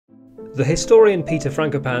The historian Peter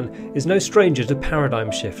Frankopan is no stranger to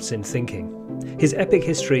paradigm shifts in thinking. His epic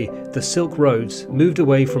history, The Silk Roads, moved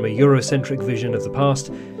away from a Eurocentric vision of the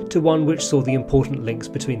past to one which saw the important links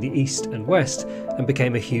between the East and West and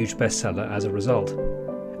became a huge bestseller as a result.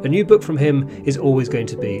 A new book from him is always going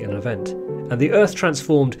to be an event, and The Earth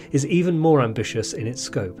Transformed is even more ambitious in its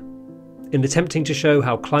scope. In attempting to show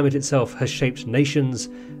how climate itself has shaped nations,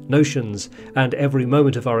 notions, and every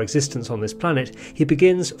moment of our existence on this planet, he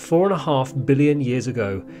begins 4.5 billion years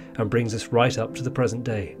ago and brings us right up to the present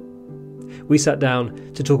day. We sat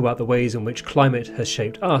down to talk about the ways in which climate has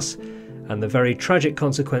shaped us and the very tragic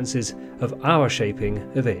consequences of our shaping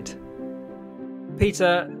of it.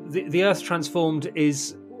 Peter, the Earth Transformed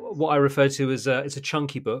is what I refer to as it's a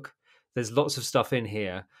chunky book. There's lots of stuff in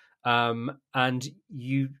here. And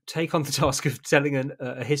you take on the task of telling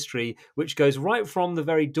a history which goes right from the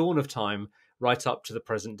very dawn of time right up to the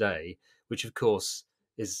present day, which of course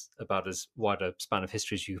is about as wide a span of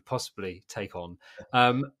history as you could possibly take on.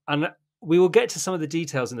 And we will get to some of the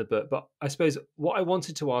details in the book, but I suppose what I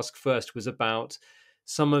wanted to ask first was about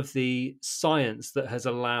some of the science that has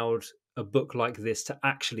allowed a book like this to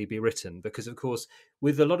actually be written. Because of course,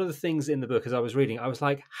 with a lot of the things in the book, as I was reading, I was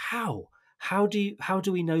like, how? How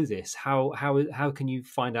do we know this? How can you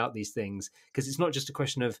find out these things? Because it's not just a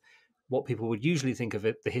question of what people would usually think of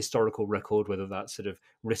it, the historical record, whether that's sort of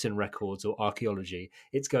written records or archaeology.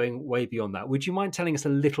 It's going way beyond that. Would you mind telling us a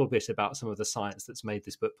little bit about some of the science that's made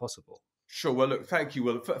this book possible? Sure. Well, look, thank you.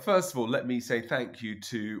 Well, first of all, let me say thank you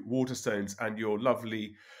to Waterstones and your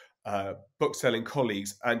lovely book-selling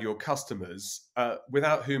colleagues and your customers,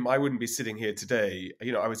 without whom I wouldn't be sitting here today.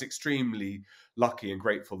 You know, I was extremely lucky and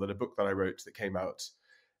grateful that a book that I wrote that came out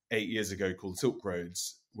 8 years ago called Silk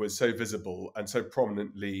Roads was so visible and so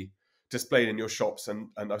prominently displayed in your shops. And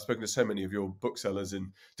I've spoken to so many of your booksellers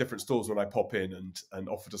in different stores when I pop in and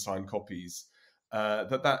offer to sign copies,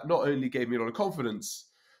 that not only gave me a lot of confidence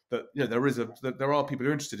that that there are people who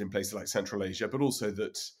are interested in places like Central Asia, but also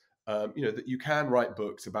that that you can write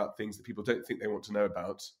books about things that people don't think they want to know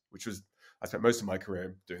about, which was I spent most of my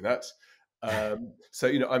career doing that.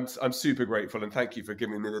 So I'm super grateful and thank you for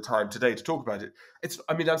giving me the time today to talk about it.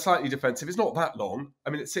 I'm slightly defensive. It's not that long. I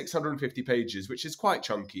mean, it's 650 pages, which is quite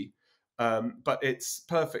chunky, but it's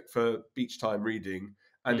perfect for beach time reading.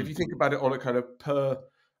 And if you think about it on a kind of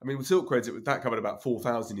with Silk Roads, that covered about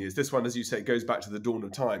 4,000 years. This one, as you say, goes back to the dawn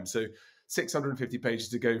of time. So 650 pages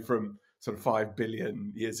to go from sort of 5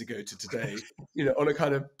 billion years ago to today, on a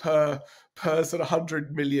kind of per sort of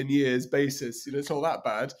 100 million years basis, it's not that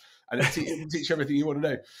bad. And it'll teach you everything you want to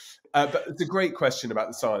know. But it's a great question about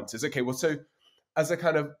the sciences. Okay, well, so as a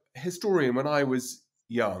kind of historian, when I was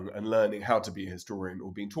young and learning how to be a historian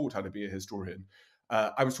or being taught how to be a historian,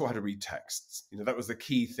 I was taught how to read texts. That was the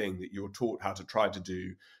key thing that you were taught how to try to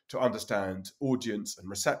do to understand audience and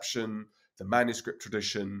reception, the manuscript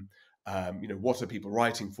tradition, what are people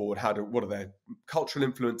writing forward? What are their cultural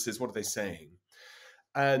influences? What are they saying?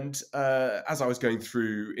 And as I was going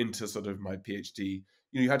through into sort of my PhD,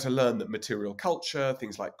 you had to learn that material culture,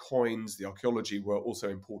 things like coins, the archaeology were also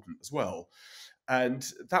important as well. And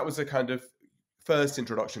that was a kind of first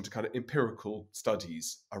introduction to kind of empirical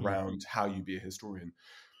studies around how you be a historian.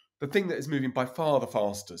 The thing that is moving by far the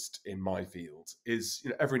fastest in my field is,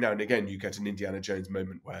 every now and again you get an Indiana Jones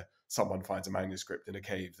moment where someone finds a manuscript in a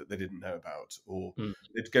cave that they didn't know about, or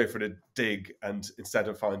they'd go for a dig and instead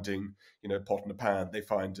of finding, a pot and a pan, they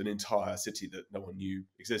find an entire city that no one knew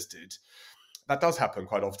existed. That does happen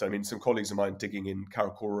quite often. I mean, some colleagues of mine digging in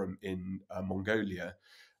Karakoram in Mongolia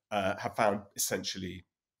have found essentially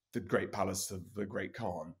the great palace of the great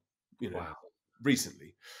Khan, Wow.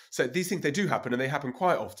 recently. So these things, they do happen, and they happen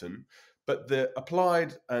quite often, but the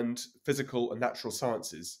applied and physical and natural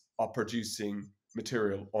sciences are producing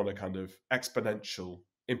material on a kind of exponential,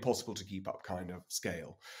 impossible to keep up kind of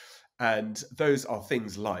scale. And those are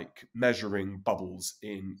things like measuring bubbles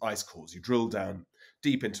in ice cores. You drill down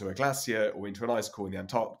deep into a glacier or into an ice core in the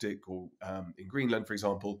Antarctic or in Greenland, for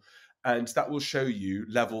example, and that will show you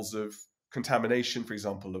levels of contamination, for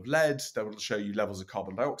example, of lead. That will show you levels of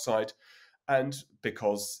carbon dioxide. And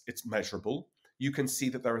because it's measurable, you can see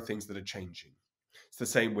that there are things that are changing. It's the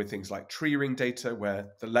same with things like tree ring data, where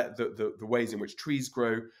the ways in which trees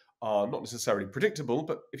grow are not necessarily predictable,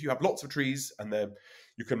 but if you have lots of trees and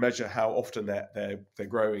you can measure how often they're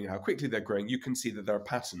growing and how quickly they're growing, you can see that there are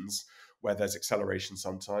patterns where there's acceleration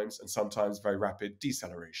sometimes and sometimes very rapid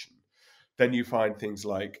deceleration. Then you find things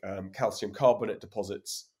like calcium carbonate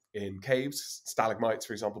deposits in caves. Stalagmites,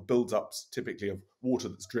 for example, builds up typically of water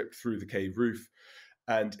that's dripped through the cave roof.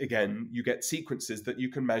 And again, you get sequences that you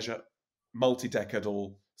can measure,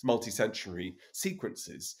 multi-decadal, multi-century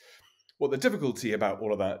sequences. Well, the difficulty about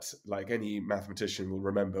all of that, like any mathematician will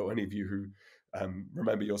remember, or any of you who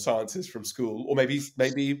remember your sciences from school, or maybe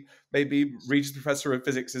Regis Professor of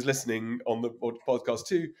Physics is listening on the podcast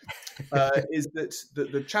too, is that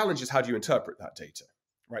the challenge is how do you interpret that data,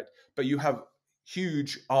 right? But you have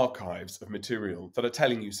huge archives of material that are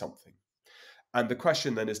telling you something, and the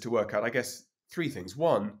question then is to work out, I guess, three things.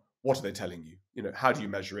 One, what are they telling you? How do you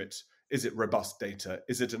measure it? Is it robust data?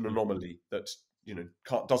 Is it an anomaly that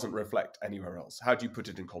doesn't reflect anywhere else? How do you put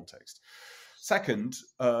it in context? Second,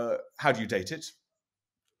 how do you date it?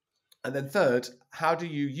 And then third, how do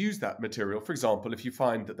you use that material? For example, if you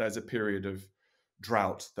find that there's a period of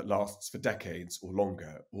drought that lasts for decades or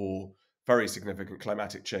longer, or very significant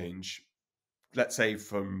climatic change, let's say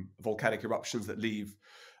from volcanic eruptions that leave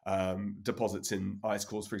deposits in ice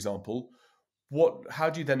cores, for example, how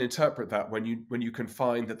do you then interpret that when you can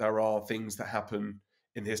find that there are things that happen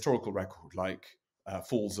in the historical record, like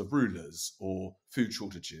falls of rulers, or food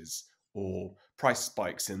shortages, or price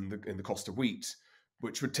spikes in the cost of wheat,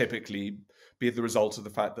 which would typically be the result of the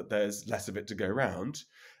fact that there's less of it to go around?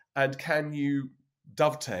 And can you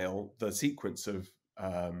dovetail the sequence of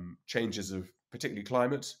changes of particularly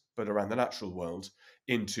climate, but around the natural world,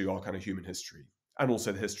 into our kind of human history, and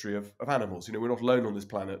also the history of animals? We're not alone on this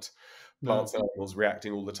planet. Plants and animals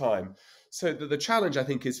reacting all the time. So the challenge, I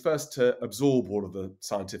think, is first to absorb all of the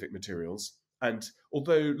scientific materials. And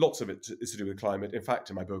although lots of it is to do with climate, in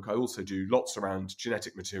fact, in my book, I also do lots around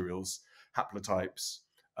genetic materials, haplotypes,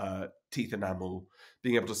 teeth enamel,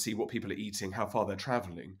 being able to see what people are eating, how far they're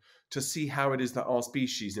traveling, to see how it is that our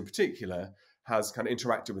species in particular has kind of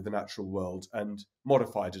interacted with the natural world and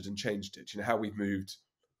modified it and changed it. How we've moved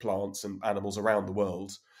plants and animals around the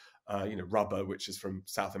world. Rubber, which is from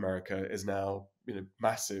South America, is now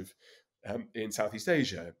massive in Southeast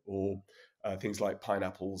Asia, or things like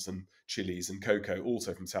pineapples and chilies and cocoa,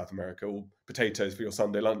 also from South America, or potatoes for your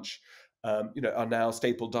Sunday lunch, are now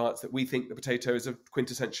staple diets that we think the potato is a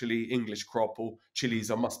quintessentially English crop, or chilies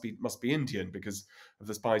must be Indian because of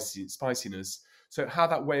the spiciness. So how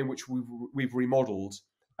that way in which we've remodeled,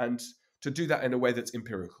 and to do that in a way that's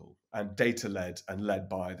empirical and data-led and led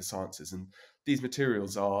by the sciences. And these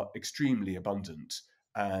materials are extremely abundant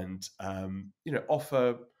and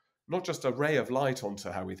offer not just a ray of light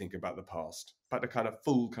onto how we think about the past, but a kind of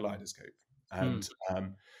full kaleidoscope. And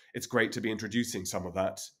it's great to be introducing some of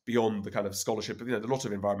that beyond the kind of scholarship of, a lot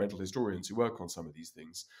of environmental historians who work on some of these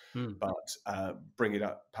things, but bring it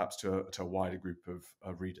up perhaps to a wider group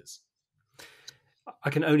of readers.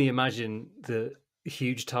 I can only imagine the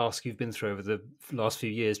huge task you've been through over the last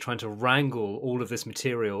few years, trying to wrangle all of this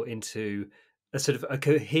material into a sort of a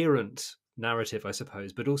coherent narrative, I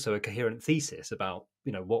suppose, but also a coherent thesis about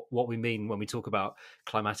what we mean when we talk about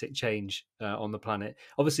climatic change on the planet.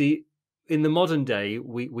 Obviously, in the modern day,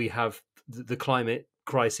 we have the climate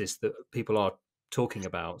crisis that people are talking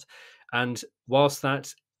about, and whilst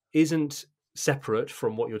that isn't separate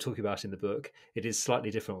from what you're talking about in the book, it is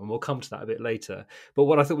slightly different, and we'll come to that a bit later. But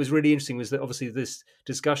what I thought was really interesting was that obviously this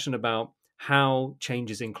discussion about how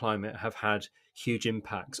changes in climate have had huge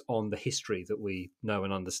impacts on the history that we know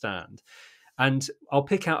and understand. And I'll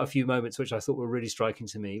pick out a few moments which I thought were really striking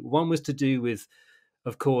to me. One was to do with,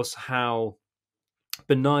 of course, how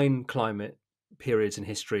benign climate periods in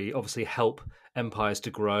history obviously help empires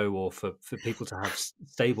to grow, or for people to have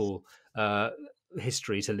stable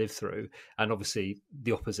history to live through, and obviously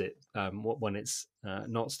the opposite when it's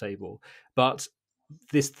not stable. But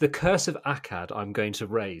the curse of Akkad I'm going to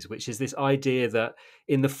raise, which is this idea that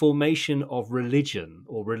in the formation of religion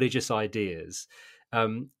or religious ideas,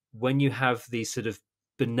 when you have these sort of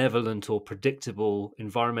benevolent or predictable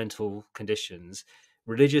environmental conditions,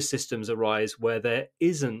 religious systems arise where there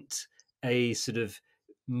isn't a sort of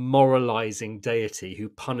moralizing deity who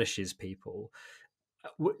punishes people.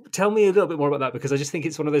 Tell me a little bit more about that, because I just think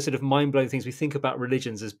it's one of those sort of mind-blowing things. We think about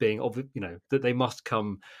religions as being, that they must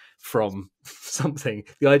come from something.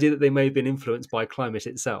 The idea that they may have been influenced by climate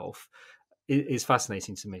itself is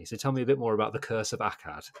fascinating to me. So tell me a bit more about the curse of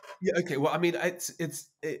Akkad. Yeah, okay. Well, I mean,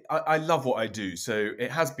 I love what I do. So it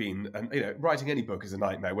has been, and writing any book is a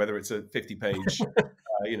nightmare, whether it's a 50-page,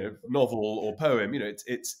 novel or poem.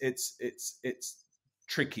 It's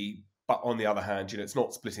tricky. But on the other hand, it's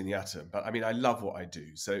not splitting the atom. But I mean, I love what I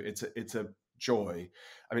do. So it's a joy.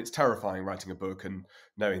 I mean, it's terrifying writing a book and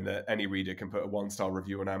knowing that any reader can put a 1-star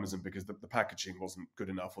review on Amazon because the packaging wasn't good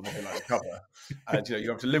enough, or they didn't like the cover. And, you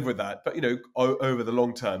have to live with that. But, over the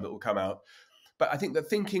long term, it will come out. But I think that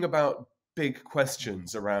thinking about big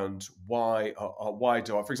questions around why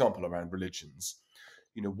do, for example, around religions,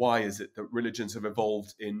 why is it that religions have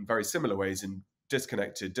evolved in very similar ways in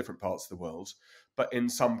disconnected, different parts of the world. But in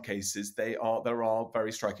some cases, there are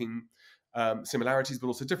very striking similarities, but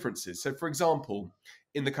also differences. So, for example,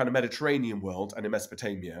 in the kind of Mediterranean world and in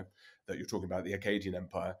Mesopotamia, that you're talking about, the Akkadian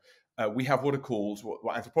Empire, we have what are called,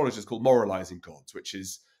 what anthropologists call moralizing gods, which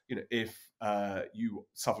is, if you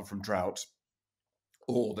suffer from drought,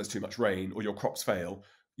 or there's too much rain, or your crops fail,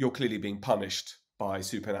 you're clearly being punished by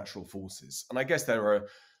supernatural forces. And I guess there are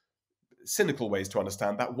cynical ways to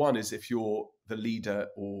understand that. One is if you're the leader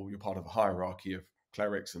or you're part of a hierarchy of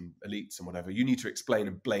clerics and elites and whatever, you need to explain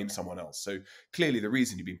and blame someone else. So clearly the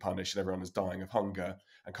reason you've been punished and everyone is dying of hunger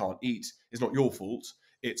and can't eat is not your fault,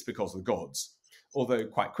 it's because of the gods. Although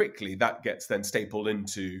quite quickly that gets then stapled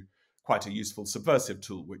into quite a useful subversive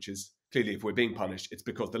tool, which is clearly if we're being punished, it's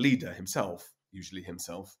because the leader himself, usually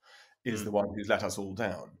himself, is the one who's let us all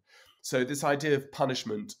down. So this idea of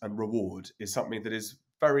punishment and reward is something that is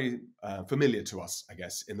very familiar to us, I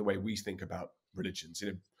guess, in the way we think about religions,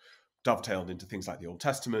 dovetailed into things like the Old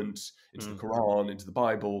Testament, into the Quran, into the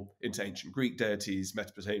Bible, into ancient Greek deities,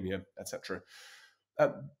 Mesopotamia, etc.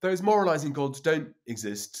 Those moralizing gods don't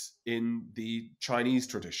exist in the Chinese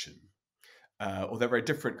tradition, or they're a very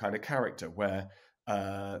different kind of character, where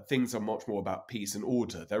things are much more about peace and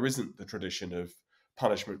order. There isn't the tradition of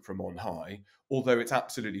punishment from on high, although it's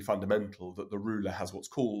absolutely fundamental that the ruler has what's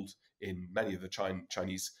called, in many of the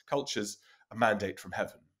Chinese cultures, a mandate from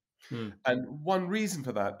heaven. And one reason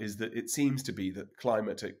for that is that it seems to be that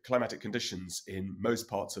climatic conditions in most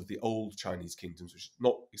parts of the old Chinese kingdoms, which is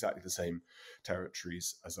not exactly the same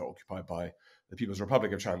territories as are occupied by the People's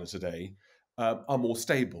Republic of China today, are more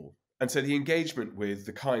stable. And so the engagement with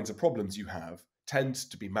the kinds of problems you have tends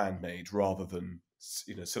to be man-made rather than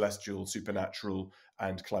celestial, supernatural,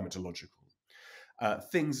 and climatological.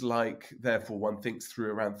 Things like, therefore, one thinks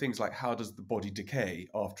through around things like how does the body decay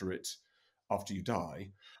after you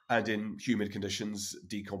die? And in humid conditions,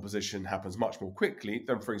 decomposition happens much more quickly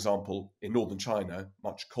than, for example, in northern China,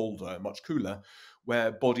 much colder, much cooler,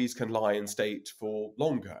 where bodies can lie in state for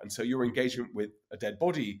longer. And so your engagement with a dead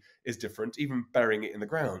body is different. Even burying it in the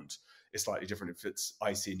ground is slightly different if it's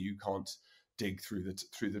icy and you can't dig through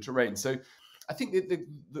the terrain. So I think the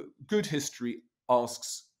good history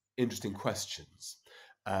asks interesting questions.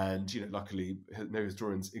 And luckily, no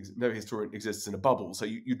historian exists in a bubble. So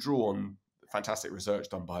you draw on fantastic research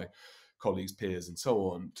done by colleagues, peers, and so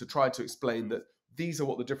on to try to explain that these are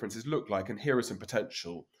what the differences look like, and here are some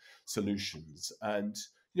potential solutions. And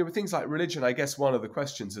with things like religion, I guess one of the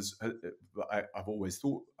questions I've always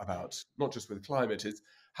thought about, not just with climate, is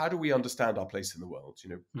how do we understand our place in the world?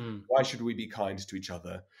 Why should we be kind to each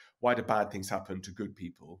other? Why do bad things happen to good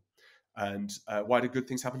people? And why do good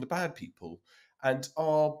things happen to bad people? And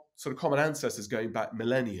our sort of common ancestors going back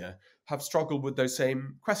millennia have struggled with those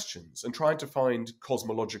same questions, and trying to find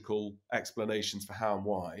cosmological explanations for how and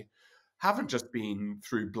why haven't just been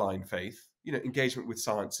through blind faith. Engagement with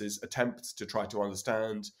sciences, attempts to try to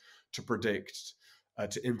understand, to predict,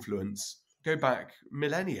 to influence, go back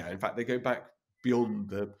millennia. In fact, they go back beyond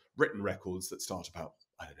the written records that start about,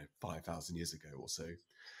 5,000 years ago or so.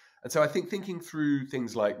 And so I think thinking through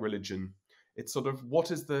things like religion, it's sort of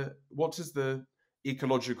what is the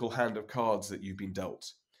ecological hand of cards that you've been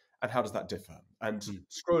dealt, and how does that differ? And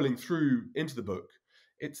scrolling through into the book,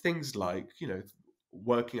 it's things like,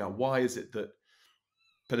 working out why is it that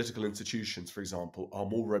political institutions, for example, are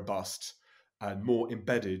more robust and more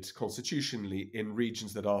embedded constitutionally in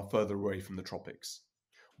regions that are further away from the tropics.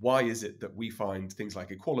 Why is it that we find things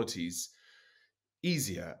like equalities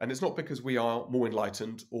easier? And it's not because we are more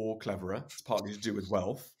enlightened or cleverer. It's partly to do with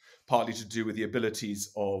wealth, partly to do with the abilities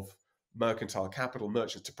of mercantile capital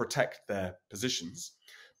merchants to protect their positions,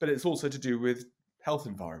 but it's also to do with health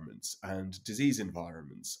environments and disease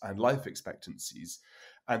environments and life expectancies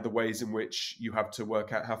and the ways in which you have to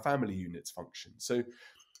work out how family units function. So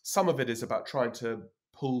some of it is about trying to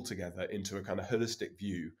pull together into a kind of holistic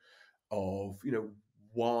view of,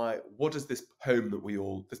 what is this home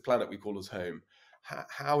this planet we call as home,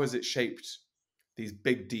 how has it shaped these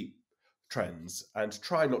big, deep trends, and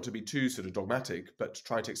try not to be too sort of dogmatic, but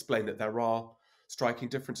try to explain that there are striking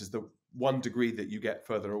differences. The 1 degree that you get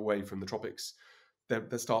further away from the tropics, there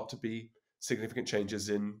start to be significant changes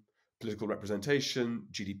in political representation,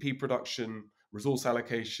 GDP production, resource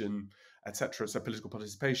allocation, etc. So political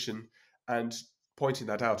participation, and pointing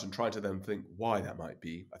that out and trying to then think why that might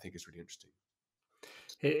be, I think is really interesting.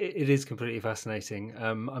 It is completely fascinating.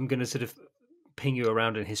 I'm going to sort of ping you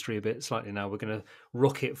around in history a bit slightly now. We're going to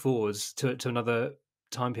rocket forwards to another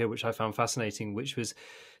time period, which I found fascinating, which was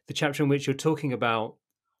the chapter in which you're talking about,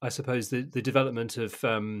 I suppose, the development of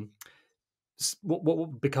what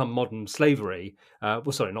would become modern slavery.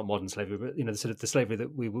 Well, sorry, not modern slavery, but the sort of the slavery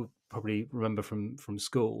that we will probably remember from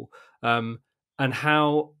school, and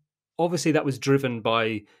how obviously that was driven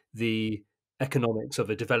by the economics of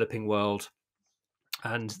a developing world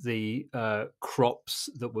and the crops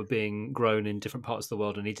that were being grown in different parts of the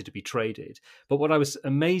world and needed to be traded. But what I was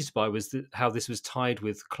amazed by was how this was tied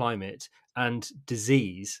with climate and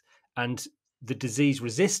disease, and the disease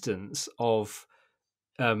resistance of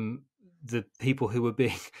the people who were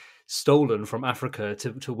being stolen from Africa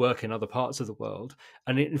to work in other parts of the world.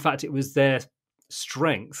 And in fact, it was their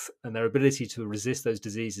strength and their ability to resist those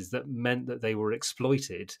diseases that meant that they were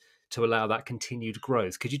exploited to allow that continued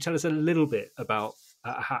growth. Could you tell us a little bit about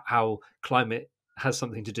how climate has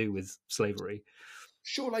something to do with slavery?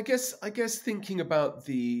 Sure. I guess thinking about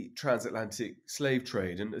the transatlantic slave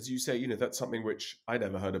trade, and as you say, that's something which I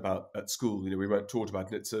never heard about at school. We weren't taught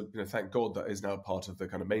about, and it's thank God that is now part of the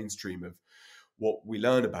kind of mainstream of what we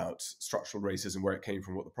learn about structural racism, where it came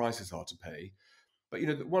from, what the prices are to pay. But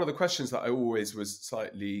one of the questions that I always was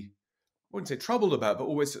slightly, I wouldn't say troubled about, but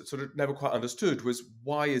always sort of never quite understood was,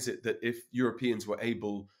 why is it that if Europeans were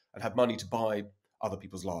able and had money to buy other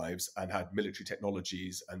people's lives and had military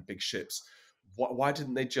technologies and big ships, why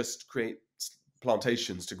didn't they just create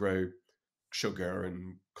plantations to grow sugar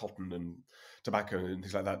and cotton and tobacco and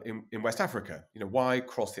things like that in West Africa? Why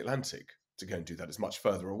cross the Atlantic to go and do that? It's much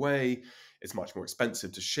further away. It's much more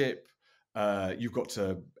expensive to ship. You've got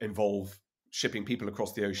to involve shipping people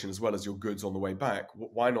across the ocean as well as your goods on the way back.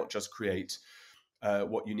 Why not just create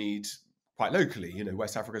what you need quite locally?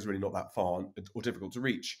 West Africa is really not that far or difficult to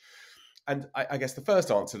reach. And I guess the first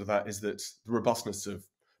answer to that is that the robustness of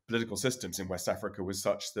political systems in West Africa was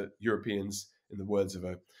such that Europeans, in the words of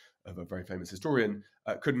a very famous historian,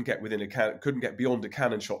 couldn't get beyond a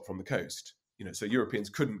cannon shot from the coast. So Europeans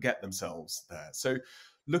couldn't get themselves there. So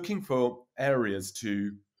looking for areas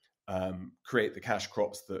to create the cash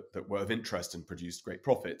crops that were of interest and produced great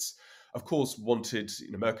profits, of course, wanted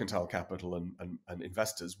mercantile capital and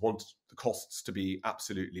investors want the costs to be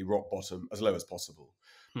absolutely rock bottom, as low as possible.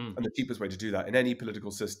 Hmm. And the cheapest way to do that in any political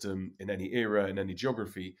system, in any era, in any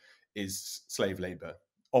geography, is slave labor,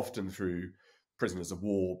 often through prisoners of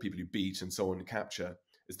war, people you beat and so on and capture.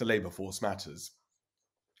 Is the labor force matters.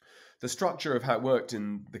 The structure of how it worked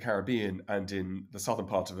in the Caribbean and in the southern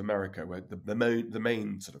part of America, where the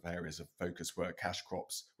main sort of areas of focus were cash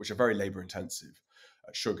crops, which are very labor intensive,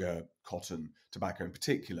 sugar, cotton, tobacco in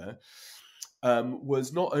particular,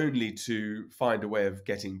 was not only to find a way of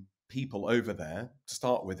getting people over there. To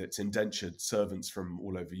start with, it's indentured servants from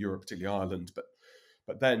all over Europe, particularly Ireland,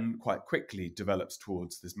 but then quite quickly develops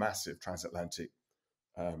towards this massive transatlantic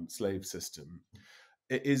slave system.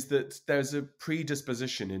 It is that there's a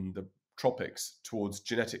predisposition in the tropics towards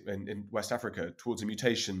in West Africa, towards a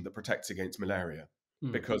mutation that protects against malaria,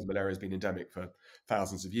 because malaria has been endemic for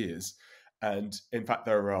thousands of years. And in fact,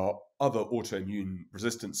 there are other autoimmune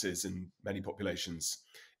resistances in many populations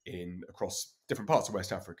across different parts of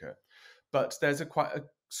West Africa. But there's quite a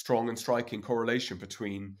strong and striking correlation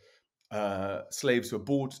between slaves who are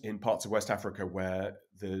bought in parts of West Africa where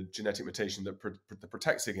the genetic mutation that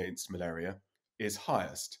protects against malaria is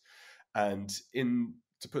highest. And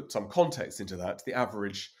to put some context into that, the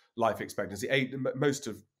average life expectancy,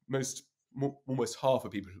 almost half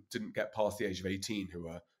of people who didn't get past the age of 18 who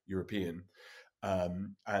are European,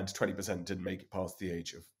 and 20% didn't make it past the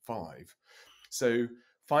age of 5. So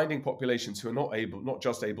finding populations who are not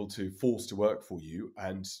just able to force to work for you,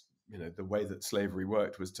 and the way that slavery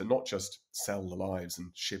worked was to not just sell the lives and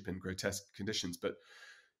ship in grotesque conditions, but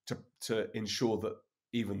to ensure that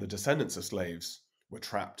even the descendants of slaves were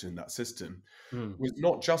trapped in that system, was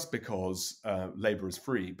not just because labor is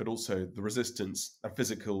free, but also the resistance and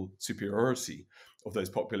physical superiority of those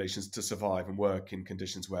populations to survive and work in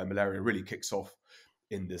conditions where malaria really kicks off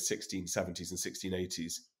in the 1670s and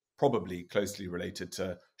 1680s, probably closely related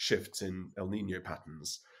to shifts in El Nino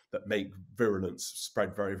patterns that make virulence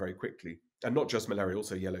spread very, very quickly. And not just malaria,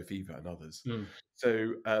 also yellow fever and others.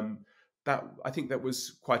 So I think that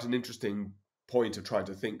was quite an interesting point of trying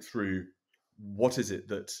to think through, what is it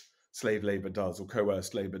that slave labor does, or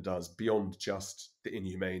coerced labor does, beyond just the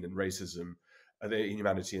inhumane and racism, the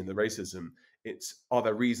inhumanity and the racism. Are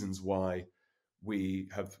there reasons why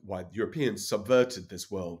Europeans subverted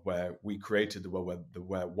this world, where we created the world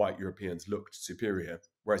where white Europeans looked superior,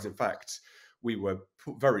 whereas in fact we were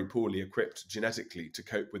very poorly equipped genetically to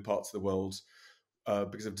cope with parts of the world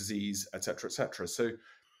because of disease, etc., etc. So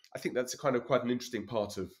I think that's quite an interesting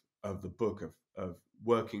part of the book, of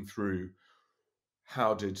working through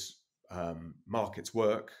how did markets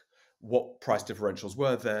work, what price differentials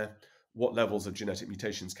were there, what levels of genetic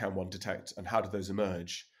mutations can one detect and how do those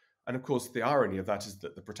emerge? And of course, the irony of that is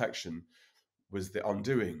that the protection was the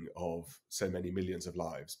undoing of so many millions of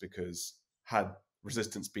lives, because had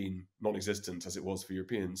resistance been non-existent as it was for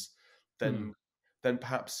Europeans, Mm. then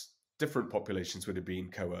perhaps different populations would have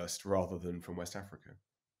been coerced rather than from West Africa.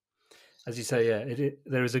 As you say, yeah,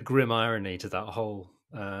 there is a grim irony to that whole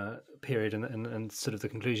period, and sort of the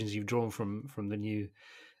conclusions you've drawn from the new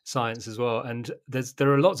science as well. And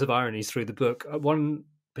there are lots of ironies through the book. One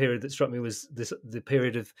period that struck me was the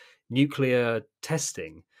period of nuclear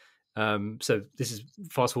testing. So this is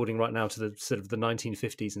fast forwarding right now to the sort of the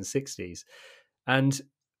 1950s and 60s, and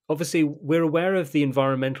obviously we're aware of the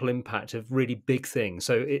environmental impact of really big things.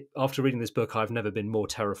 So after reading this book, I've never been more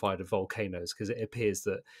terrified of volcanoes, because it appears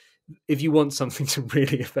that if you want something to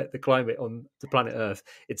really affect the climate on the planet Earth,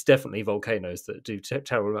 it's definitely volcanoes that do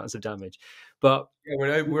terrible amounts of damage. But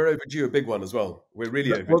yeah, we're overdue a big one as well. We're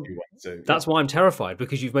really overdue well, one. So yeah. that's why I'm terrified,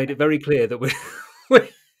 because you've made it very clear that we're,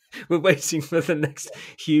 we're waiting for the next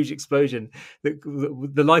huge explosion,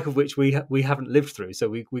 the like of which we haven't lived through, so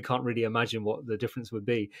we can't really imagine what the difference would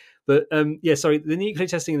be. But yeah, sorry, the nuclear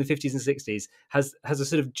testing in the 50s and 60s has a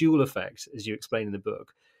sort of dual effect, as you explain in the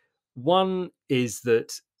book. One is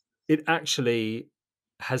that it actually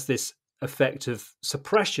has this effect of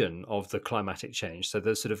suppression of the climatic change. So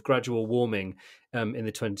the sort of gradual warming in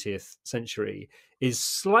the 20th century is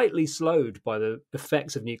slightly slowed by the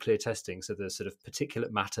effects of nuclear testing. So the sort of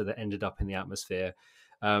particulate matter that ended up in the atmosphere,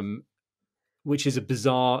 um, which is a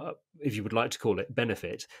bizarre, if you would like to call it,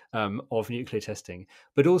 benefit of nuclear testing.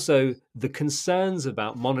 But also the concerns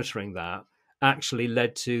about monitoring that actually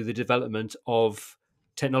led to the development of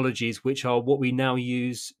technologies which are what we now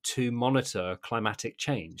use to monitor climatic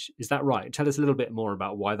change. Is that right? Tell us a little bit more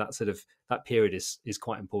about why that period is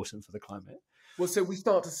quite important for the climate. Well, so we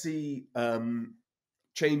start to see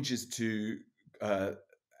changes to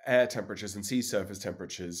air temperatures and sea surface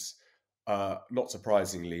temperatures, not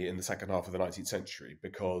surprisingly, in the second half of the 19th century,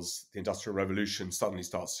 because the Industrial Revolution suddenly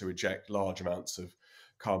starts to eject large amounts of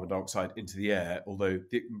carbon dioxide into the air, although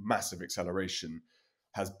the massive acceleration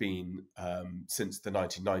has been since the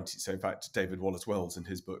 1990s. So, in fact, David Wallace Wells, in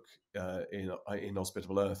his book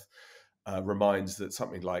Inhospitable Earth, reminds that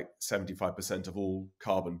something like 75% of all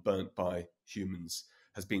carbon burnt by humans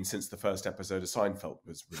has been since the first episode of Seinfeld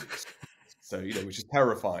was released. So, which is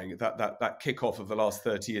terrifying. That kickoff of the last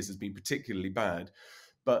 30 years has been particularly bad.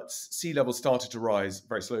 But sea levels started to rise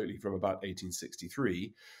very slowly from about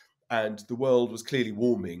 1863, and the world was clearly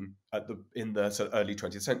warming in the sort of early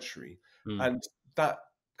 20th century. Mm. And that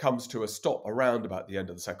comes to a stop around about the end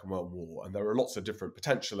of the Second World War. And there are lots of different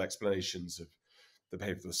potential explanations of the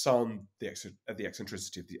behavior of the sun, the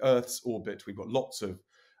eccentricity of the Earth's orbit. We've got lots of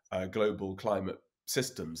global climate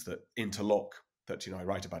systems that interlock, that I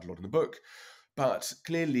write about a lot in the book. But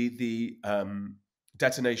clearly the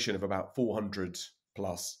detonation of about 400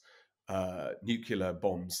 plus nuclear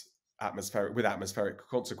bombs with atmospheric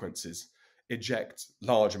consequences eject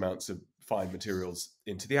large amounts of fine materials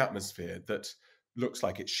into the atmosphere that looks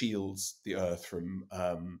like it shields the Earth from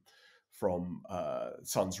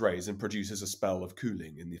sun's rays and produces a spell of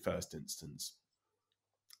cooling in the first instance.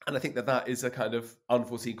 And I think that is a kind of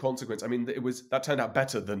unforeseen consequence. I mean, that turned out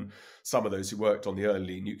better than some of those who worked on the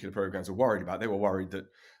early nuclear programs were worried about. They were worried that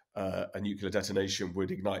a nuclear detonation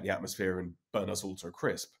would ignite the atmosphere and burn us all to a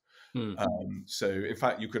crisp. So, in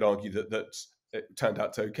fact, you could argue that it turned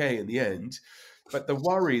out okay in the end. But the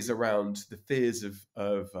worries around the fears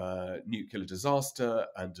of nuclear disaster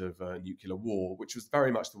and of nuclear war, which was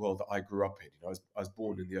very much the world that I grew up in. I was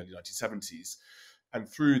born in the early 1970s, and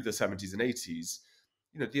through the 70s and 80s,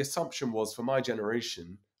 the assumption was, for my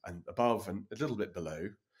generation and above and a little bit below,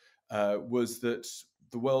 was that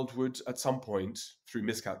the world would, at some point, through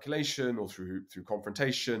miscalculation or through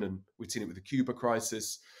confrontation, and we'd seen it with the Cuba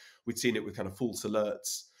crisis, we'd seen it with kind of false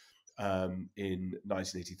alerts. In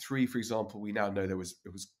 1983, for example, we now know it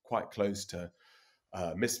was quite close to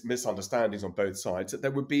misunderstandings on both sides, that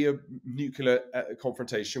there would be a nuclear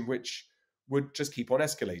confrontation which would just keep on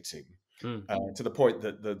escalating. To the point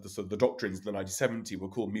that the doctrines of the 1970s were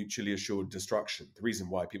called mutually assured destruction. The reason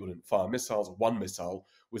why people didn't fire missiles, or one missile,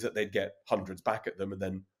 was that they'd get hundreds back at them and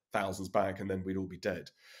then thousands back, and then we'd all be dead.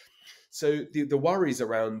 So the worries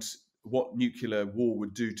around what nuclear war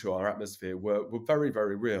would do to our atmosphere were very,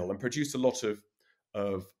 very real, and produced a lot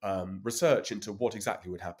of research into what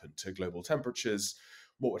exactly would happen to global temperatures,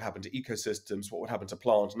 what would happen to ecosystems, what would happen to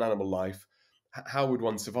plant and animal life. How would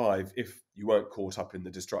one survive if you weren't caught up in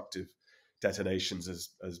the destructive detonations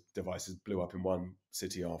as devices blew up in one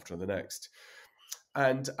city after the next?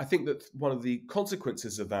 And I think that one of the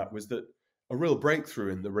consequences of that was that a real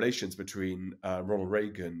breakthrough in the relations between Ronald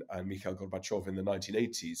Reagan and Mikhail Gorbachev in the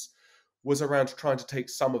 1980s was around trying to take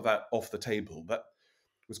some of that off the table. That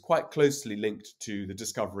was quite closely linked to the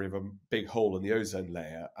discovery of a big hole in the ozone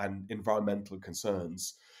layer and environmental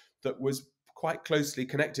concerns that was quite closely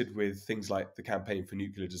connected with things like the campaign for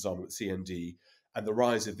nuclear disarmament, CND, and the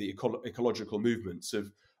rise of the ecological movements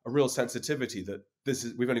of a real sensitivity that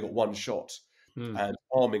we've only got one shot, and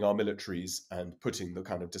arming our militaries and putting the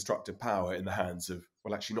kind of destructive power in the hands of,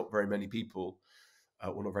 well, actually not very many people,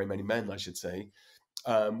 or not very many men, I should say,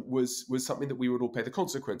 was something that we would all pay the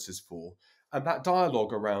consequences for. And that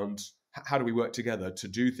dialogue around how do we work together to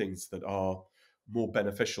do things that are more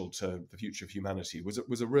beneficial to the future of humanity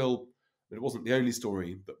was a real. It wasn't the only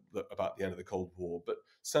story about the end of the Cold War, but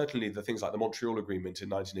certainly the things like the Montreal Agreement in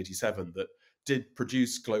 1987 that did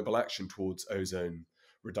produce global action towards ozone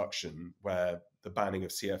reduction, where the banning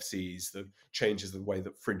of CFCs, the changes in the way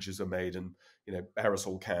that fringes are made, and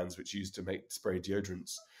aerosol cans which used to make spray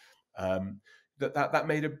deodorants, that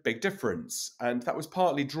made a big difference. And that was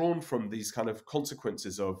partly drawn from these kind of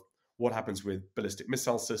consequences of what happens with ballistic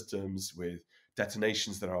missile systems, with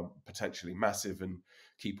detonations that are potentially massive and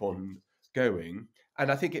keep on going.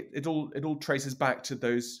 And I think it all traces back to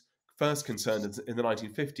those first concerns in the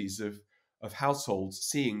 1950s of households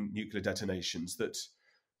seeing nuclear detonations that,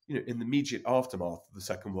 in the immediate aftermath of the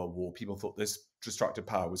Second World War, people thought this destructive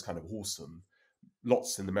power was kind of awesome.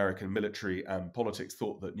 Lots in the American military and politics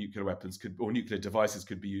thought that nuclear weapons or nuclear devices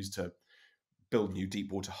could be used to build new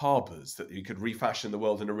deep water harbors, that you could refashion the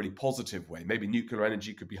world in a really positive way. Maybe nuclear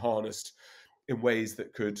energy could be harnessed in ways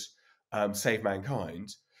that could save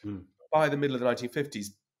mankind. By the middle of the 1950s,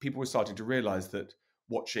 people were starting to realize that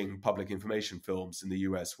watching public information films in the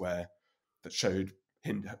US that showed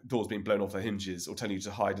doors being blown off their hinges or telling you to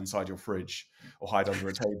hide inside your fridge or hide under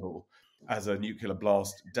a table as a nuclear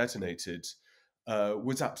blast detonated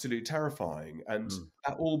was absolutely terrifying. And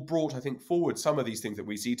that all brought, I think, forward some of these things that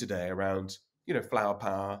we see today around, flower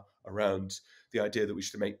power, around the idea that we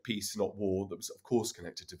should make peace, not war, that was, of course,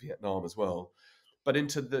 connected to Vietnam as well, but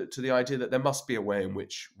to the idea that there must be a way in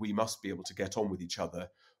which we must be able to get on with each other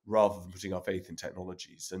rather than putting our faith in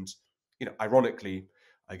technologies. And, ironically,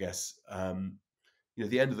 I guess,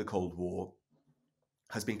 the end of the Cold War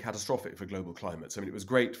has been catastrophic for global climates. I mean, it was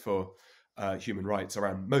great for human rights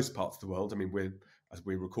around most parts of the world. I mean, as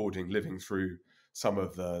we're recording, living through some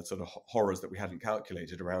of the sort of horrors that we hadn't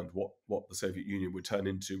calculated around what the Soviet Union would turn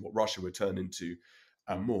into, what Russia would turn into,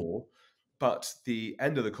 and more. But the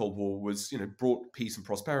end of the Cold War was, brought peace and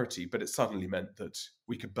prosperity, but it suddenly meant that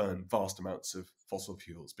we could burn vast amounts of fossil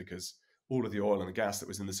fuels because all of the oil and the gas that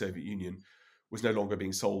was in the Soviet Union was no longer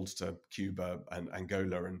being sold to Cuba and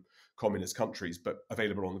Angola and communist countries, but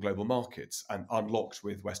available on the global markets and unlocked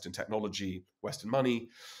with Western technology, Western money.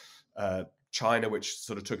 China, which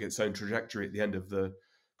sort of took its own trajectory at the end of the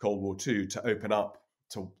Cold War II to open up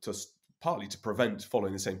to partly to prevent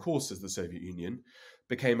following the same course as the Soviet Union,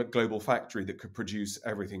 became a global factory that could produce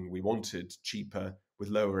everything we wanted cheaper with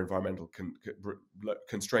lower environmental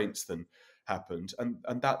constraints than happened.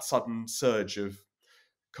 And that sudden surge of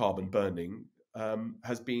carbon burning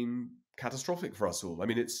has been catastrophic for us all. I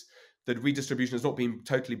mean, the redistribution has not been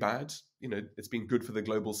totally bad. It's been good for the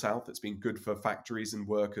global south. It's been good for factories and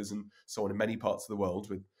workers and so on in many parts of the world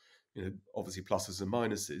with, obviously pluses and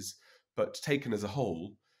minuses. But taken as a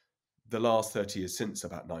whole, the last 30 years since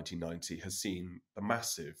about 1990 has seen a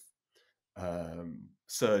massive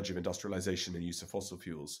surge of industrialization and use of fossil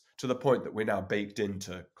fuels to the point that we're now baked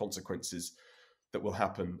into consequences that will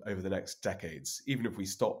happen over the next decades. Even if we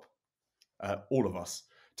stop, all of us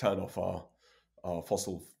turn off our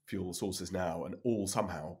fossil fuel sources now and all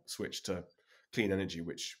somehow switch to clean energy,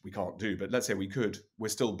 which we can't do. But let's say we could, we're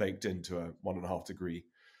still baked into a 1.5 degree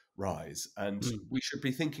rise. And we should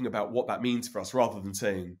be thinking about what that means for us rather than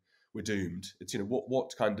saying we're doomed. It's,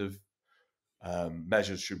 what kind of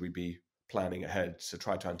measures should we be planning ahead to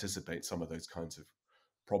try to anticipate some of those kinds of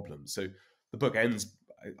problems. So the book ends,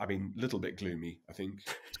 a little bit gloomy, I think.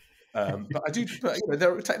 But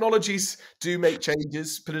technologies do make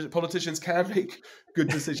changes. Politicians can make good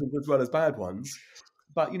decisions as well as bad ones.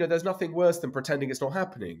 But, there's nothing worse than pretending it's not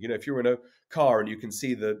happening. If you're in a car and you can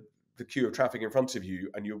see the queue of traffic in front of you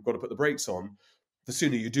and you've got to put the brakes on, the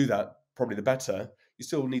sooner you do that, probably the better. You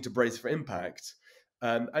still need to brace for impact.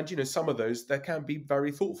 And some of those, there can be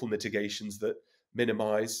very thoughtful mitigations that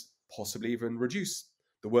minimize, possibly even reduce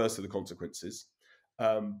the worst of the consequences.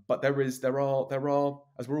 But there are,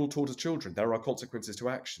 as we're all taught as children, there are consequences to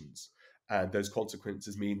actions. And those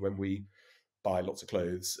consequences mean when we buy lots of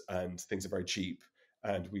clothes and things are very cheap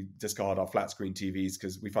and we discard our flat screen TVs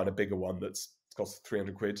because we find a bigger one that's cost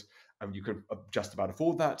 300 quid and you can just about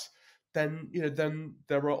afford that, then then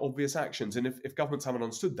there are obvious actions. And if governments haven't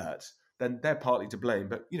understood that, then they're partly to blame.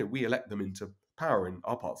 But we elect them into power in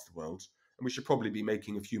our parts of the world, and we should probably be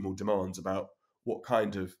making a few more demands about what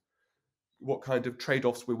kind of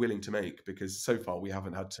trade-offs we're willing to make, because so far we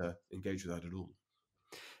haven't had to engage with that at all.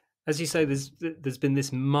 As you say, there's been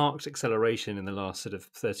this marked acceleration in the last sort of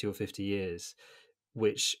 30 or 50 years,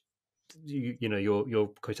 which your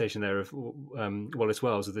quotation there of Wallace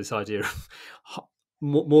Wells with this idea of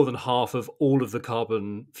more than half of all of the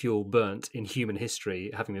carbon fuel burnt in human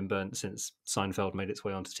history having been burnt since Seinfeld made its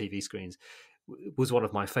way onto TV screens was one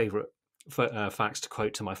of my favourite facts to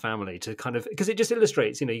quote to my family, to kind of, because it just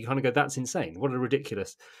illustrates, you kind of go, that's insane, what a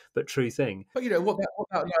ridiculous but true thing. But what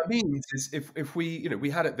that means is, if we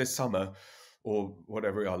had it this summer, or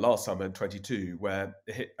whatever, last summer in 22, where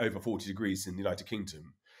it hit over 40 degrees in the United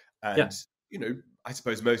Kingdom, Yeah, and I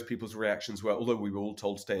suppose most people's reactions were, although we were all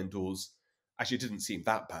told to stay indoors, actually it didn't seem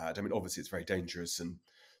that bad. I mean, obviously it's very dangerous, and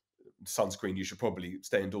sunscreen, you should probably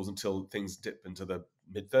stay indoors until things dip into the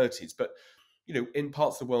mid 30s. But in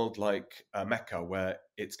parts of the world like Mecca, where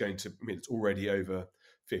it's it's already over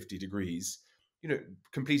 50 degrees,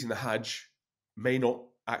 completing the Hajj may not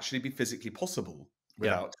actually be physically possible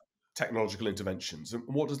yeah, without technological interventions. And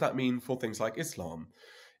what does that mean for things like Islam?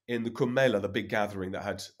 In the Kumbh Mela, the big gathering that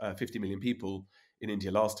had 50 million people in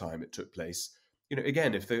India last time it took place,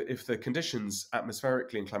 again, if the conditions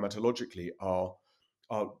atmospherically and climatologically are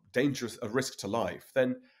dangerous, a risk to life,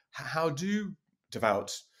 then how do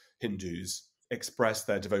devout Hindus express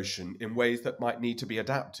their devotion in ways that might need to be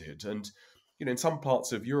adapted? And in some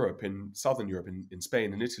parts of Europe, in southern Europe, in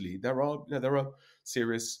Spain and Italy, there are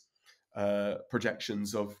serious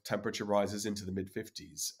projections of temperature rises into the mid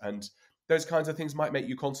 50s, and those kinds of things might make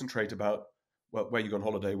you concentrate about where you go on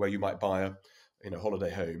holiday, where you might buy a holiday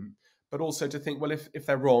home, but also to think, well, if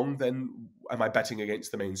they're wrong, then am I betting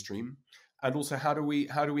against the mainstream? And also, how do we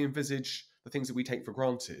envisage the things that we take for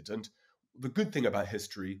granted? And the good thing about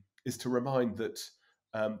history is to remind that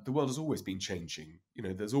the world has always been changing.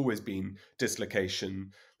 There's always been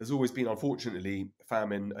dislocation. There's always been, unfortunately,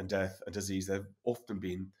 famine and death and disease. There've often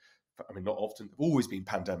been, not often, there've always been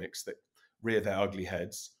pandemics that rear their ugly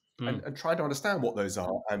heads. And trying to understand what those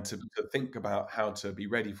are, and to think about how to be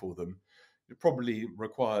ready for them, it probably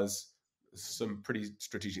requires some pretty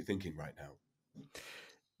strategic thinking right now.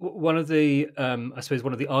 One of the, I suppose,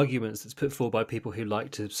 one of the arguments that's put forward by people who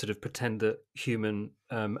like to sort of pretend that human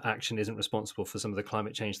action isn't responsible for some of the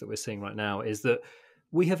climate change that we're seeing right now is that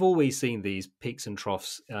we have always seen these peaks and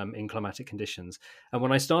troughs in climatic conditions. And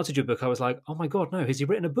when I started your book, I was like, oh my God, no, has he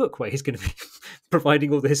written a book where he's going to be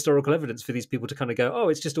providing all the historical evidence for these people to kind of go, oh,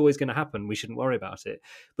 it's just always going to happen, we shouldn't worry about it?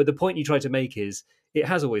 But the point you try to make is it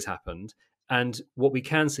has always happened. And what we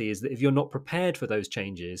can see is that if you're not prepared for those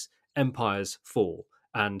changes, empires fall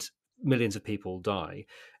and millions of people die.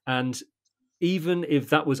 And even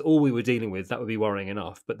if that was all we were dealing with, that would be worrying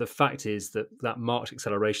enough. But the fact is that marked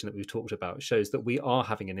acceleration that we've talked about shows that we are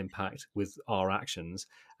having an impact with our actions.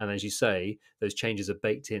 And as you say, those changes are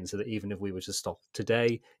baked in so that even if we were to stop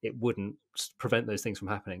today, it wouldn't prevent those things from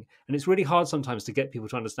happening. And it's really hard sometimes to get people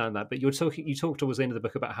to understand that. But you talked towards the end of the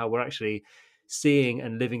book about how we're actually seeing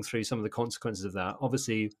and living through some of the consequences of that.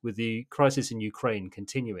 Obviously, with the crisis in Ukraine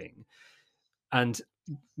continuing, and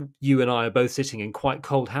you and I are both sitting in quite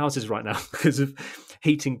cold houses right now because of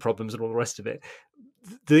heating problems and all the rest of it.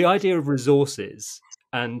 The idea of resources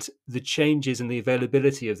and the changes in the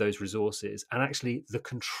availability of those resources, and actually the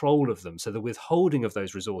control of them, so the withholding of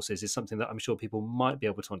those resources, is something that I'm sure people might be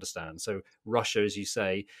able to understand. So Russia, as you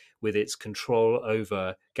say, with its control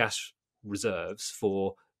over gas reserves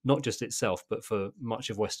for not just itself, but for much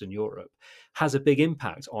of Western Europe, has a big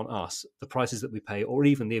impact on us, the prices that we pay, or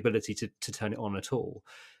even the ability to turn it on at all.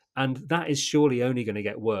 And that is surely only going to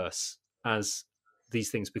get worse as these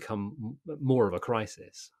things become more of a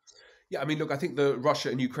crisis. Yeah, I mean, look, I think the Russia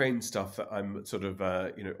and Ukraine stuff that I'm sort of,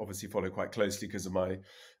 obviously follow quite closely because of my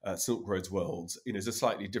Silk Roads world, is a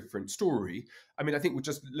slightly different story. I mean, I think we'll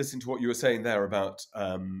just listen to what you were saying there about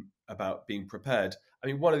being prepared. I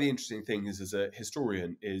mean, one of the interesting things as a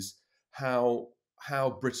historian is how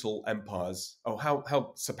brittle empires, or how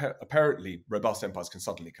apparently robust empires can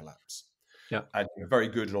suddenly collapse. Yeah. And a very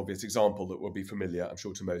good and obvious example that will be familiar, I'm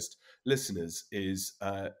sure, to most listeners is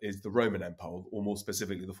the Roman Empire, or more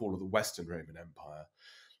specifically, the fall of the Western Roman Empire.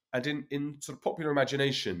 And in sort of popular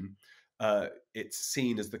imagination, it's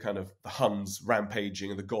seen as the kind of the Huns rampaging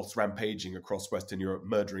and the Goths rampaging across Western Europe,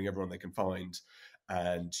 murdering everyone they can find,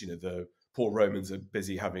 and the poor Romans are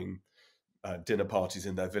busy having dinner parties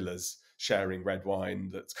in their villas, sharing red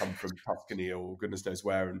wine that's come from Tuscany or goodness knows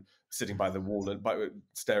where, and sitting by the wall and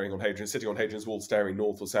staring on Hadrian, sitting on Hadrian's wall, staring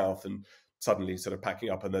north or south, and suddenly sort of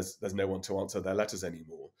packing up, and there's no one to answer their letters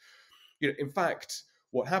anymore. In fact,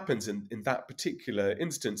 what happens in that particular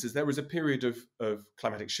instance is there is a period of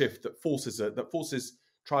climatic shift that forces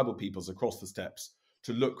tribal peoples across the steppes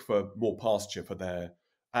to look for more pasture for their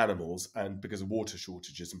animals, and because of water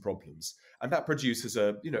shortages and problems, and that produces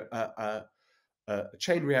a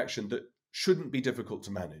chain reaction that shouldn't be difficult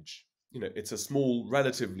to manage. It's a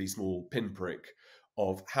relatively small pinprick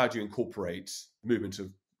of how do you incorporate the movement of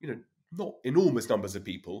not enormous numbers of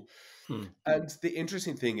people. And the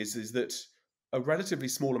interesting thing is that a relatively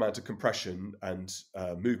small amount of compression and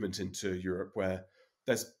movement into Europe, where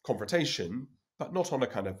there's confrontation, but not on a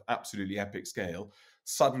kind of absolutely epic scale,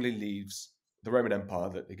 suddenly leaves the Roman Empire,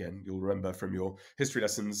 that again you'll remember from your history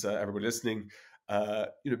lessons, everybody listening,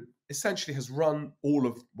 essentially has run all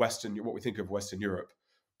of what we think of Western Europe,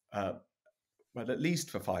 well, at least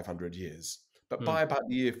for 500 years. But by about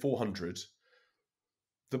the year 400,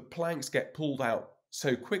 the planks get pulled out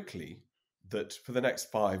so quickly that for the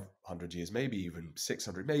next 500 years, maybe even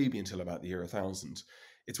 600, maybe until about the year 1000,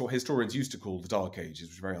 it's what historians used to call the Dark Ages,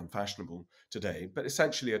 which is very unfashionable today, but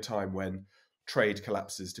essentially a time when trade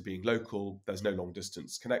collapses to being local, there's no long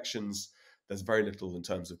distance connections, there's very little in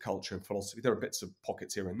terms of culture and philosophy. There are bits of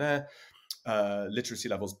pockets here and there. Literacy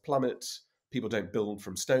levels plummet. People don't build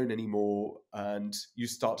from stone anymore. And you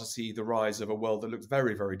start to see the rise of a world that looks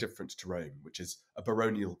very, very different to Rome, which is a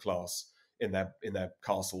baronial class in their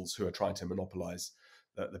castles who are trying to monopolize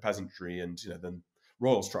the peasantry and then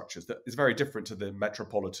royal structures. That is very different to the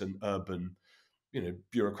metropolitan, urban,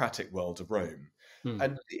 bureaucratic world of Rome.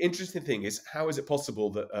 And the interesting thing is, how is it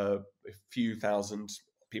possible that a few thousand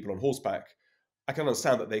people on horseback, I can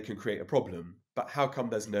understand that they can create a problem, but how come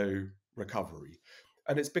there's no recovery?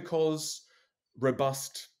 And it's because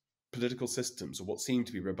robust political systems, or what seem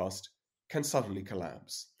to be robust, can suddenly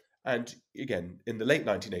collapse. And again, in the late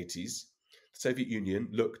 1980s, the Soviet Union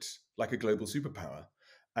looked like a global superpower.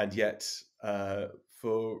 And yet,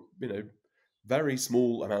 for very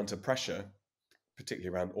small amount of pressure,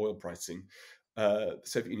 particularly around oil pricing, the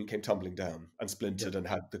Soviet Union came tumbling down and splintered and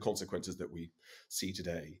had the consequences that we see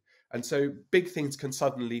today. And so big things can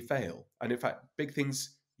suddenly fail. And in fact, big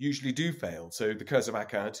things usually do fail. So the Curse of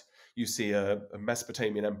Akkad, you see a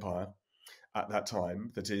Mesopotamian empire at that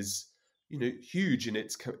time that is, huge in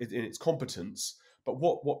its competence. But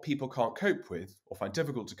what people can't cope with or find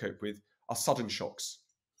difficult to cope with are sudden shocks.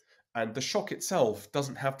 And the shock itself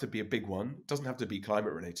doesn't have to be a big one, doesn't have to be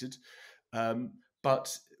climate related,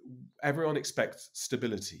 but everyone expects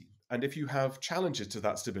stability. And if you have challenges to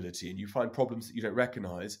that stability and you find problems that you don't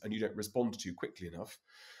recognize and you don't respond to quickly enough,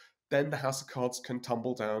 then the house of cards can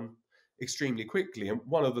tumble down extremely quickly. And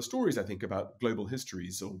one of the stories I think about global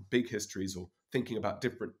histories or big histories or thinking about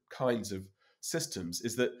different kinds of systems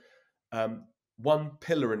is that one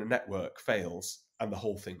pillar in a network fails and the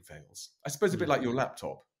whole thing fails. I suppose a bit like your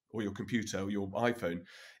laptop or your computer or your iPhone.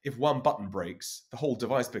 If one button breaks, the whole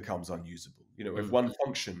device becomes unusable. If one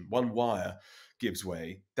function, one wire gives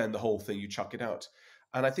way, then the whole thing, you chuck it out.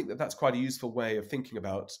 And I think that that's quite a useful way of thinking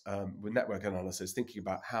about, with network analysis, thinking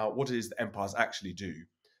about what it is that empires actually do.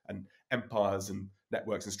 And empires and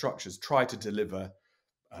networks and structures try to deliver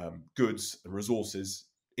goods and resources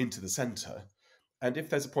into the center. And if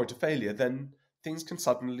there's a point of failure, then things can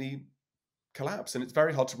suddenly collapse, and it's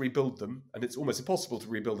very hard to rebuild them, and it's almost impossible to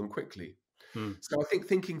rebuild them quickly. So I think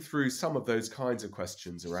thinking through some of those kinds of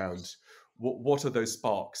questions around what are those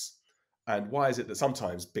sparks, and why is it that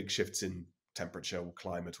sometimes big shifts in temperature or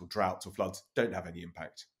climate or droughts or floods don't have any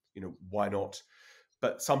impact? Why not?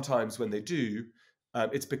 But sometimes when they do,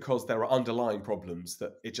 it's because there are underlying problems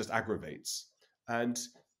that it just aggravates. And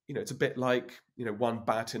it's a bit like one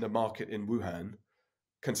bat in a market in Wuhan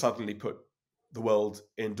can suddenly put the world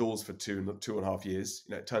indoors for two and a half years.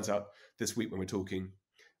 It turns out this week when we're talking,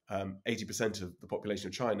 80% of the population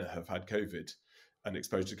of China have had COVID and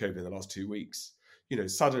exposed to COVID in the last 2 weeks.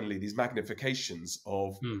 Suddenly these magnifications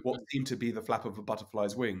of what seem to be the flap of a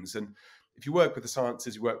butterfly's wings. And if you work with the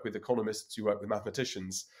sciences, you work with economists, you work with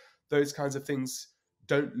mathematicians, those kinds of things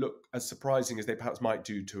don't look as surprising as they perhaps might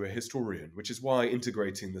do to a historian, which is why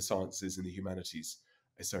integrating the sciences and the humanities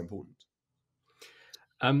is so important.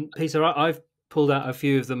 Peter, I've pulled out a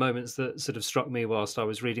few of the moments that sort of struck me whilst I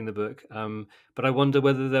was reading the book. But I wonder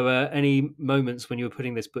whether there were any moments when you were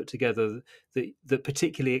putting this book together that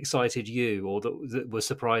particularly excited you or that were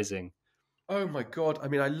surprising. Oh my God. I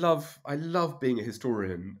mean, I love being a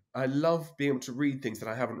historian. I love being able to read things that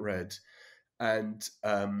I haven't read and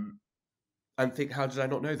think, how did I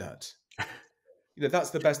not know that? that's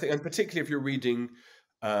the best thing. And particularly if you're reading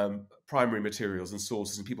primary materials and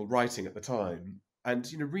sources and people writing at the time, and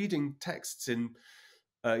reading texts in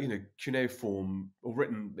cuneiform or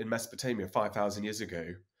written in Mesopotamia 5,000 years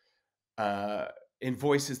ago, in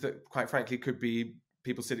voices that, quite frankly, could be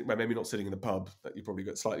people sitting, well, maybe not sitting in the pub, that you probably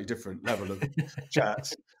got slightly different level of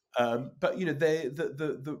chat. But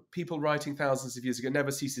the people writing thousands of years ago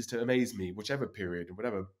never ceases to amaze me, whichever period and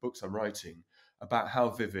whatever books I'm writing, about how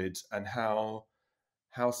vivid and how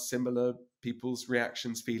similar people's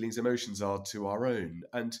reactions, feelings, emotions are to our own.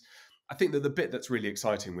 And I think that the bit that's really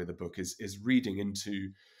exciting with the book is reading into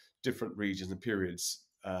different regions and periods,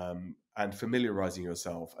 and familiarizing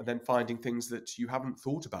yourself, and then finding things that you haven't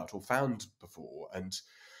thought about or found before. And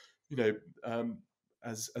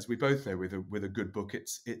as we both know, with a good book,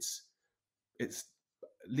 it's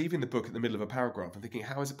leaving the book at the middle of a paragraph and thinking,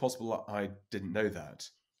 how is it possible that I didn't know that?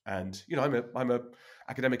 And I'm a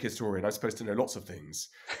academic historian. I'm supposed to know lots of things,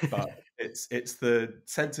 but it's the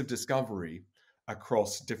sense of discovery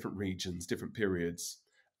across different regions, different periods.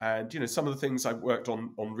 And some of the things I've worked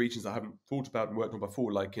on regions I haven't thought about and worked on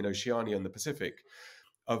before, like Oceania and the Pacific,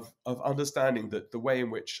 of understanding that the way in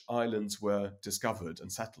which islands were discovered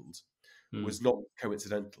and settled was not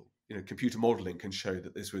coincidental. Computer modeling can show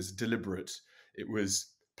that this was deliberate, it was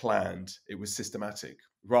planned, it was systematic,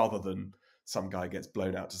 rather than some guy gets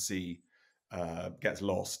blown out to sea, gets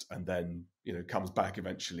lost, and then comes back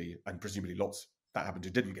eventually, and presumably lots that happened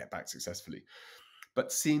who didn't get back successfully.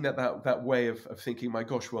 But seeing that way of thinking, my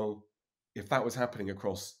gosh, well, if that was happening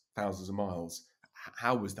across thousands of miles,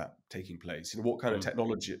 how was that taking place? What kind of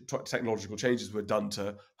technological changes were done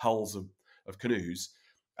to hulls of canoes?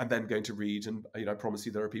 And then going to read, and I promise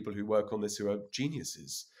you, there are people who work on this who are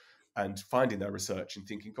geniuses, and finding their research and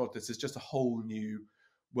thinking, God, this is just a whole new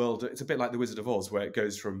world. It's a bit like The Wizard of Oz, where it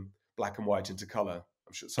goes from black and white into color.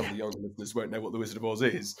 I'm sure some of the younger listeners won't know what The Wizard of Oz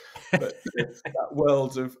is, but it's that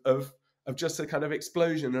world of just a kind of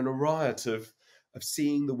explosion and a riot of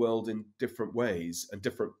seeing the world in different ways and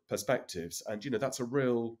different perspectives. And it's a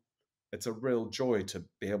real joy to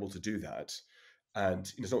be able to do that.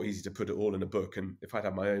 And it's not easy to put it all in a book. And if I'd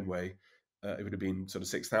had my own way, it would have been sort of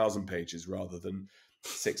 6,000 pages rather than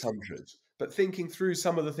 600. But thinking through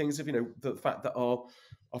some of the things of the fact that our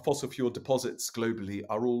fossil fuel deposits globally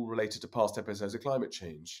are all related to past episodes of climate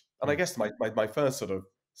change. And I guess my first sort of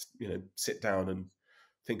sit down and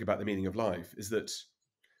think about the meaning of life is that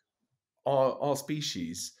our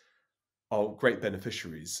species are great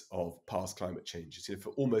beneficiaries of past climate changes.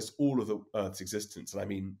 For almost all of the Earth's existence, and I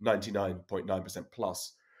mean 99.9%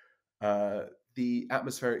 plus, the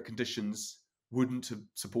atmospheric conditions wouldn't have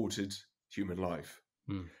supported human life.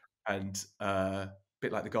 And a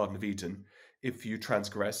bit like the Garden of Eden, if you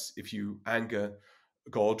transgress, if you anger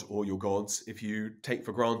God or your gods, if you take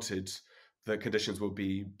for granted the conditions will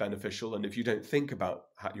be beneficial, and if you don't think about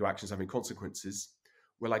your actions having consequences,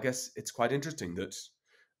 well, I guess it's quite interesting that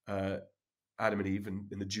Adam and Eve,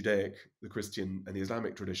 in the Judaic, the Christian, and the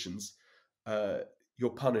Islamic traditions, you're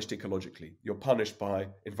punished ecologically. You're punished by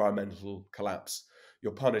environmental collapse.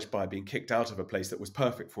 You're punished by being kicked out of a place that was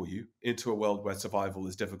perfect for you into a world where survival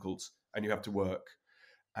is difficult and you have to work.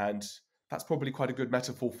 And that's probably quite a good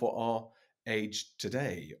metaphor for our age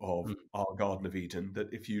today of our Garden of Eden,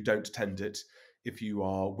 that if you don't tend it, if you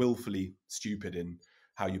are willfully stupid in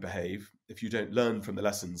how you behave, if you don't learn from the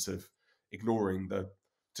lessons of ignoring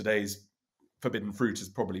today's forbidden fruit is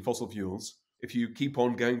probably fossil fuels, if you keep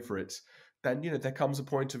on going for it, then there comes a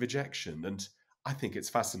point of ejection. And I think it's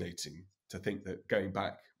fascinating to think that going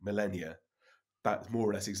back millennia, that's more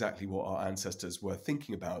or less exactly what our ancestors were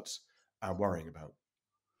thinking about and worrying about.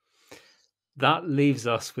 That leaves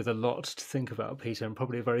us with a lot to think about, Peter, and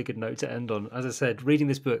probably a very good note to end on. As I said, reading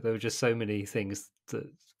this book, there were just so many things that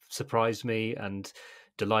surprised me and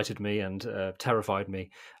delighted me and terrified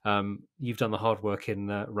me. You've done the hard work in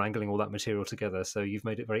wrangling all that material together, so you've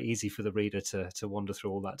made it very easy for the reader to wander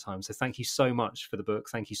through all that time. So thank you so much for the book.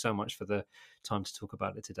 Thank you so much for the time to talk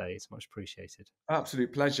about it today. It's much appreciated.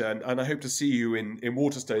 Absolute pleasure. And I hope to see you in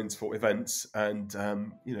Waterstones for events. And,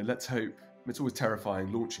 let's hope. It's always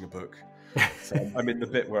terrifying launching a book. So I'm in the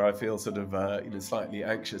bit where I feel sort of slightly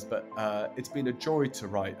anxious, but it's been a joy to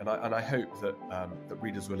write, and I hope that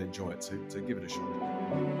readers will enjoy it. So give it a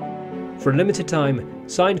shot. For a limited time,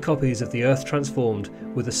 signed copies of The Earth Transformed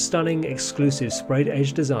with a stunning exclusive sprayed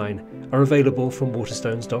edge design are available from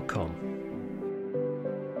Waterstones.com.